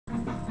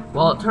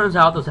Well, it turns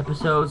out those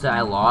episodes that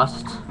I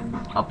lost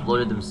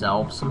uploaded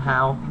themselves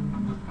somehow.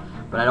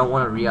 But I don't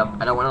want to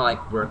I don't want to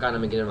like work on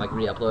them and get them like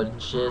re-uploaded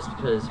and shit,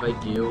 because if I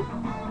do,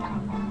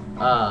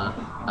 I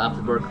have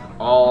to work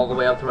all the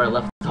way up to where I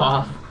left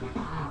off.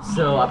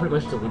 So I pretty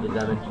much deleted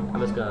them, and I'm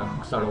just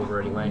gonna start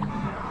over anyway.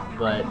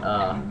 But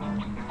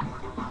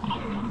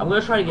I'm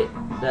gonna try to get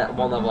that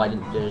one level I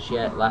didn't finish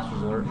yet, Last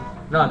Resort.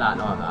 No, I'm not.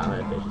 No, I'm not. I'm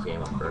gonna finish this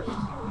game up first.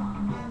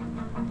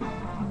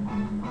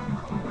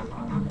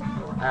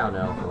 I don't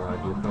know if I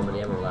want to do Chroma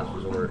Dam or Last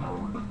Resort.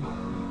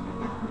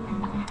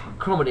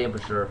 Chroma Dam for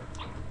sure.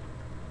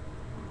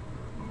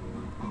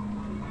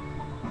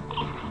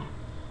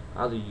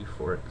 I'll do you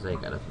for it because I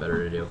ain't got nothing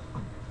better to do.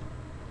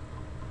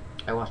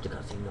 I watched the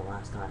cutscene the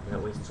last time and I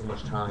wasted so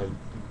much time.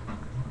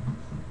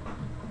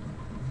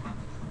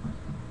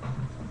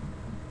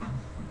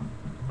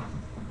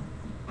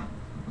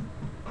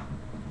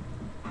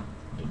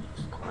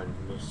 It's gone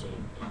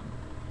missing.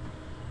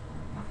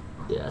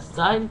 Yes,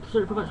 I'm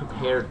pretty much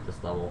prepared at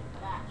this level,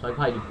 so I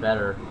probably do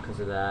better because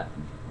of that.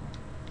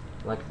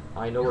 Like,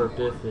 I know where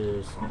Biff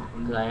is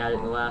because I had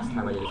it the last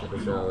time I did this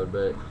episode,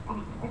 but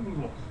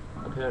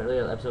apparently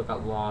that episode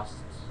got lost.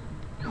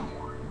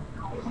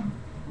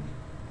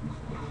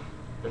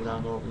 And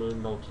I don't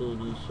mean no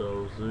TV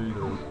shows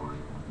either.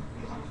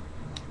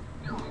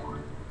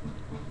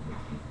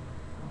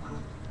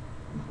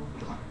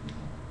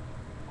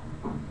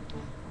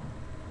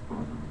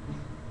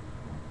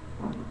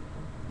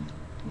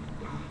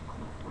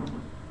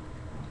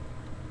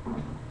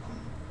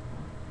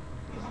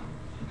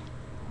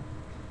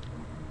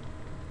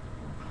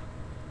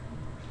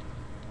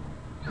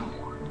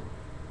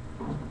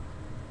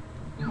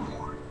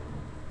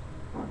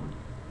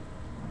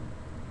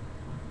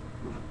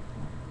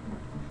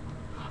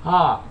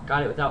 Ah,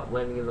 got it without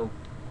landing in the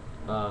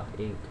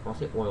ink. I'll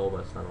say oil, but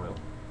it's not oil.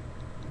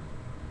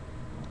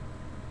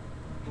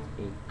 It's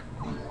ink.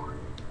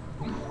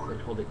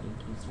 That's what the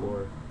inkies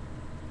for.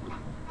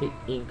 Hey,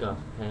 Inca.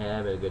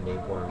 That'd be a good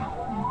name for him.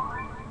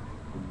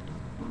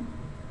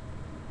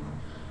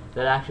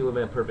 That actually would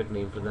have been a perfect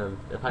name for them.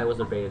 That probably was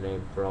their beta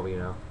name, for all we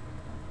know.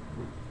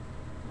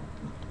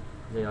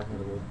 They don't have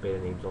the little beta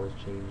names always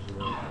change, you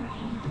know.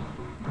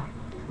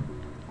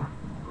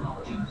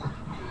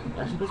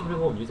 Actually, put some pretty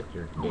cool music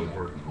here,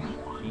 Danger.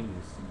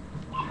 Jeez.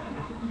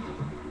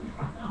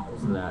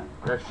 Listen to that.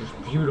 That's just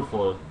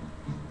beautiful.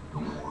 I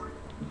don't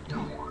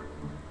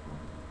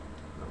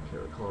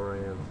care what color I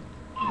am.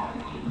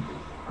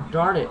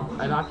 Darn it!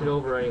 I knocked it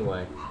over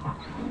anyway.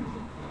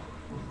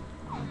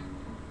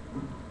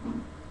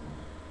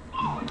 I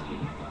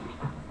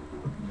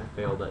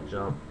failed that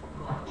jump.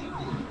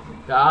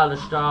 Gotta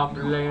stop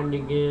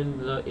landing in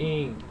the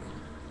ink.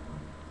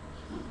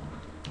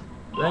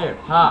 There.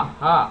 Ha!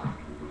 Ha!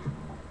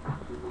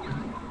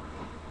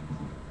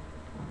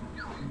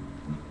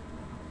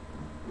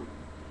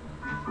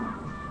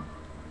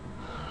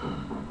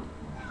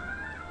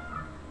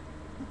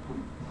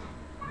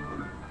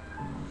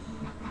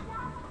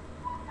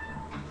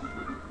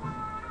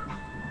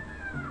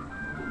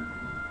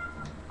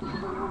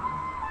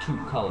 2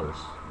 colors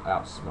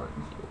outsmarted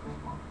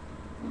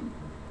you.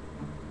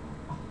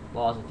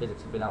 Laws of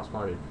physics have been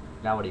outsmarted.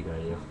 Now what are you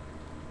gonna do?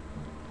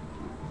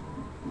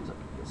 It's up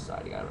to this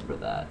side, you gotta remember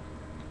that.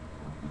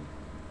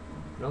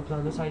 Nope, not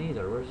on this side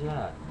either. Where's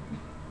that?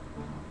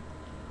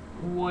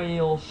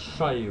 Whale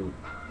shoot.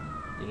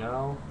 You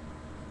know?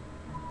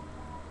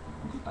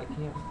 I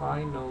can't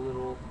find no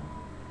little...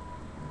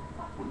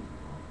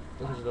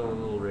 There's no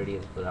little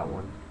radius for that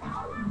one.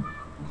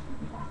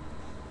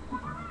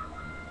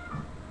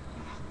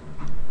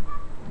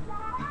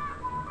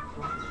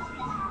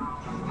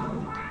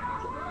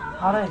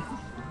 How did I...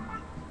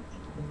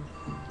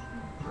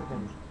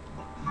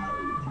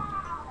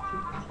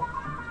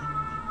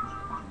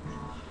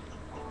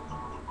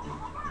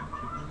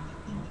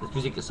 This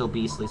music is so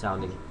beastly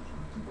sounding.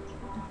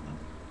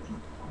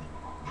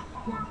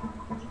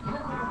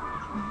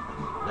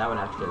 That one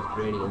actually has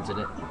gradients in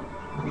it.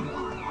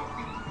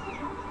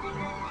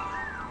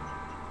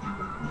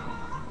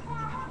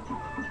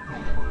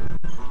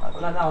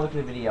 Well, now look at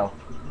the video.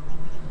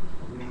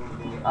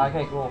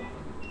 Okay, cool.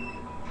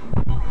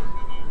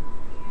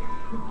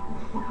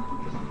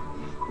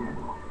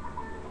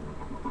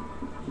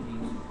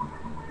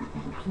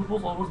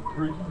 People's always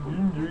breaking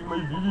in during my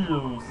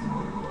videos.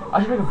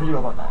 I should make a video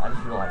about that. I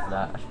just realized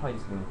that. I should probably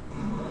just do...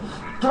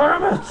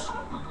 Damn it!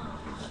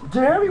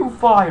 Damn you,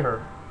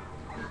 fire!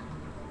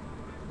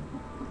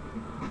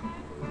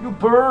 You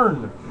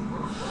burn!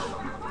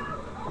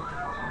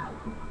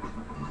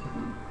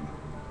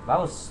 That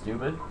was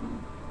stupid.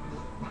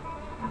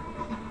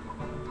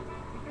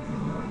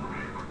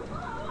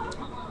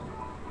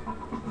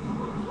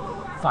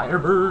 Fire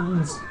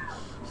burns!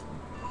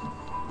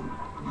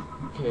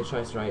 Okay, try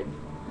this right.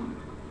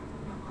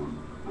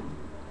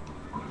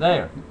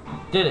 There!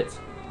 Did it!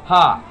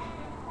 Ha!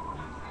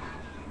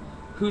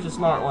 Who's a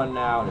smart one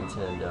now,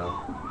 Nintendo?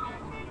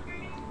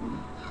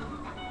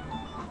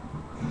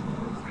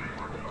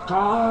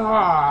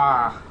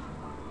 Ah!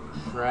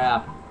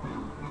 Crap.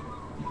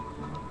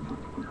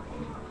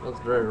 Looks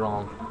very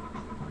wrong.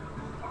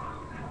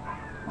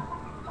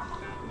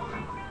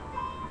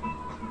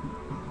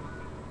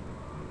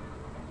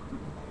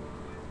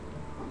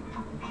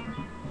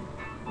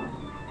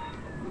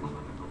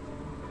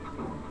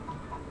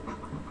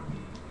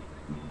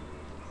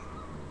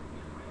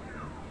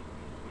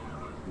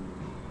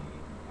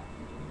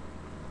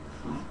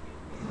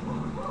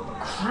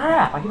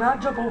 Crap! I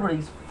cannot jump over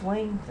these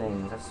flame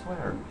things, I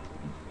swear.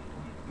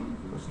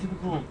 Those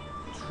stupid little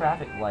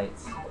traffic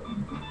lights.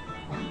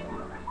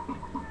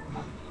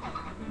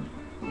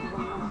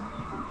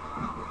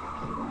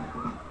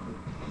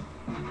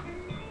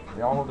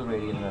 We all have the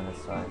radiator on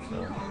this side, so.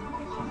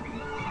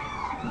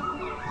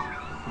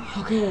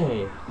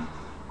 Okay.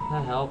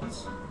 That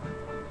helped.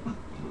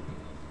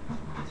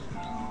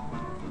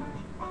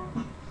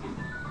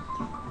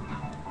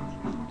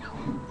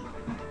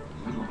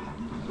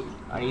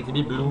 I need to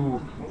be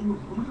blue.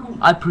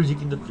 I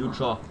predicted the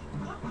future.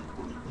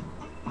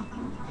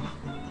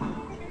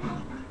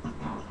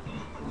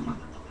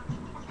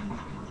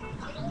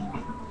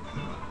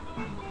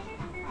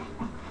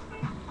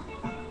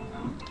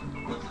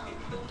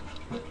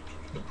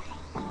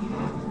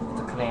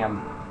 It's a clam.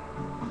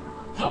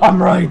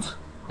 I'm right!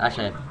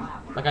 Actually,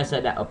 like I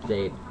said, that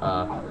update,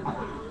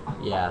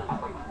 yeah.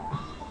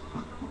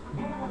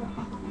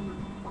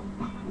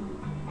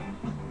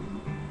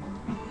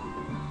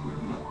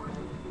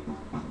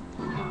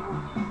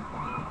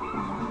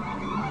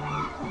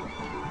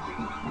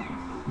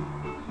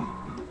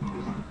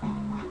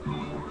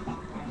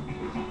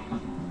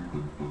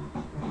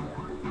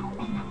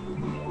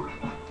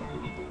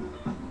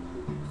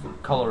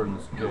 Color in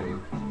this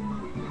game.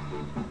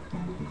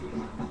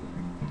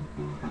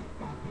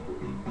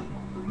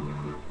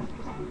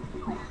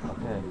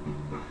 Okay.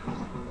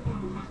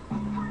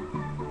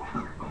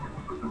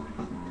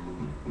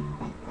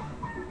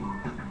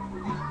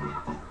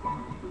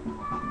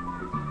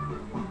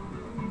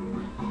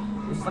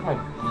 This is like my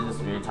this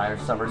very entire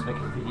summer's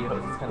making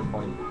videos. It's kind of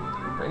funny.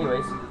 But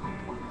anyways,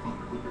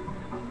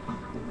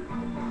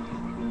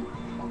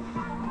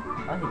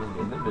 I think this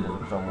game is business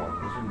with someone.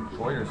 You should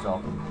enjoy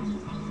yourself and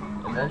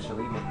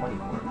eventually make money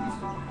for it.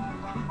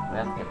 We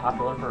have to get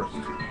popular first.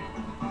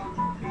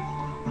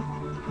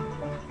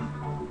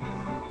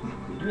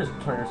 You just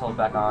turn yourself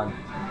back on.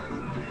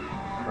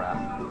 Crap.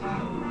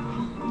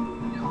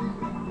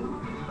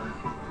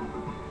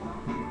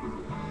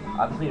 I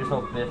haven't played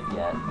yourself Biff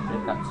yet.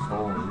 Biff got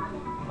stolen.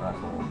 Well, not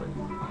stolen,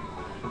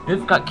 but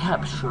Biff got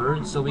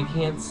captured, so we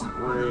can't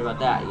worry about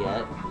that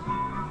yet.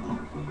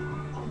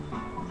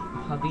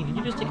 Puppy, did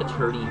you just take a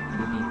turdy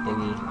poopy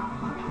thingy?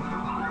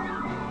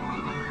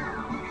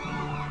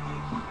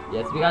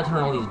 Yeah, so we gotta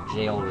turn all these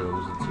jail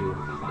rooms into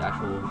the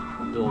actual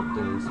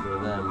buildings for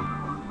them,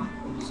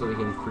 so we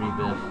can free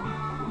Biff.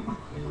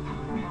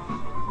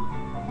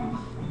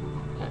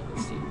 Okay,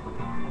 let's see.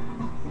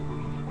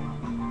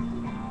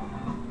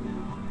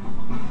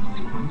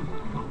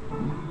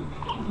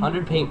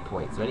 $100 paint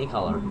points of any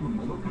color.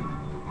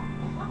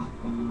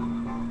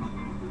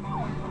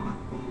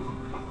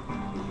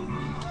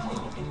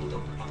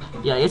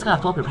 Yeah, you just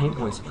gotta fill up your paint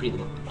points to free the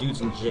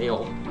dudes in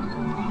jail.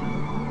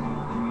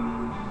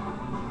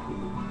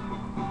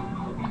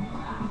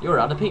 You're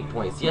out of paint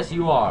points. Yes,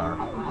 you are.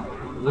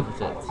 Look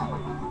at it.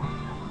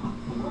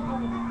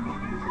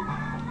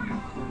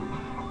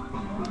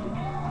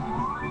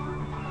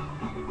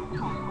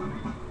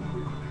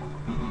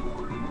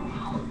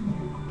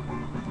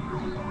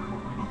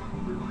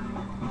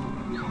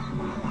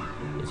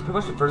 It's pretty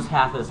much the first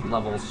half of this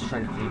level is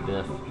trying to free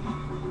Biff.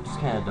 Which is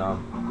kind of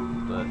dumb,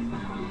 but.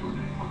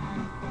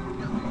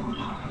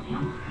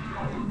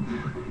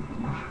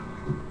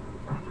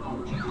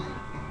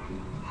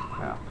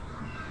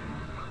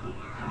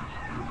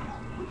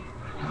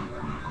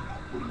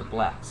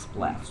 Black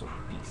splats of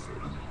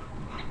pieces.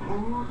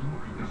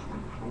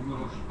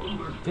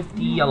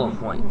 50 yellow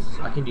points.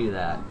 I can do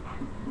that.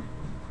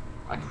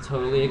 I can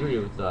totally agree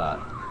with that.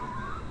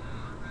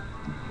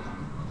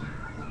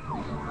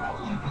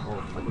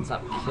 Oh, if I can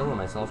stop killing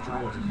myself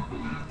trying to.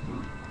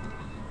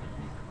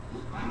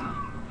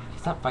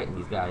 Stop fighting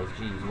these guys.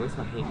 Jeez, waste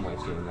my paint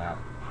points doing that.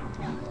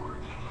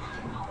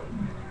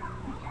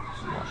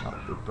 Just wash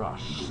out your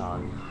brush,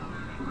 son.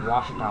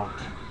 Wash it out.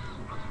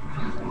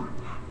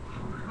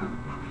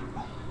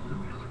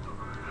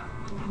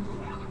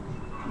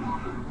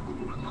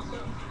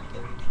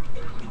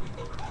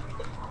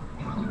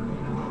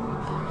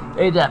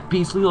 Ain't that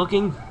beastly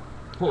looking?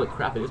 Holy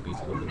crap, it is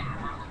beastly looking.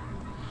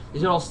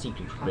 These are all sea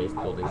creature-based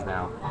buildings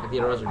now. Like the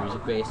other ones are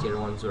music-based, the other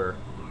ones are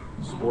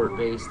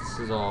sport-based. This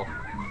is all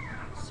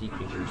sea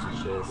creatures and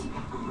shiz.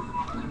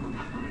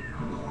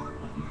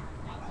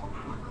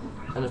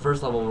 And the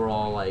first level were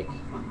all like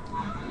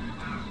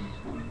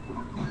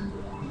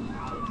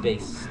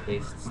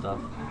base-based stuff.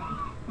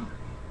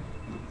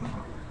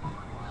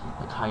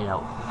 Like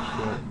hideout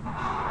shit.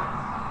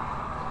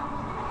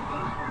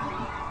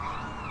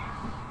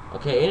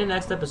 Okay, in the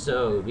next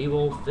episode, we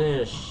will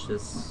finish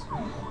this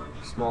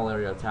small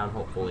area of town,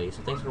 hopefully.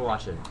 So thanks for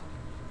watching.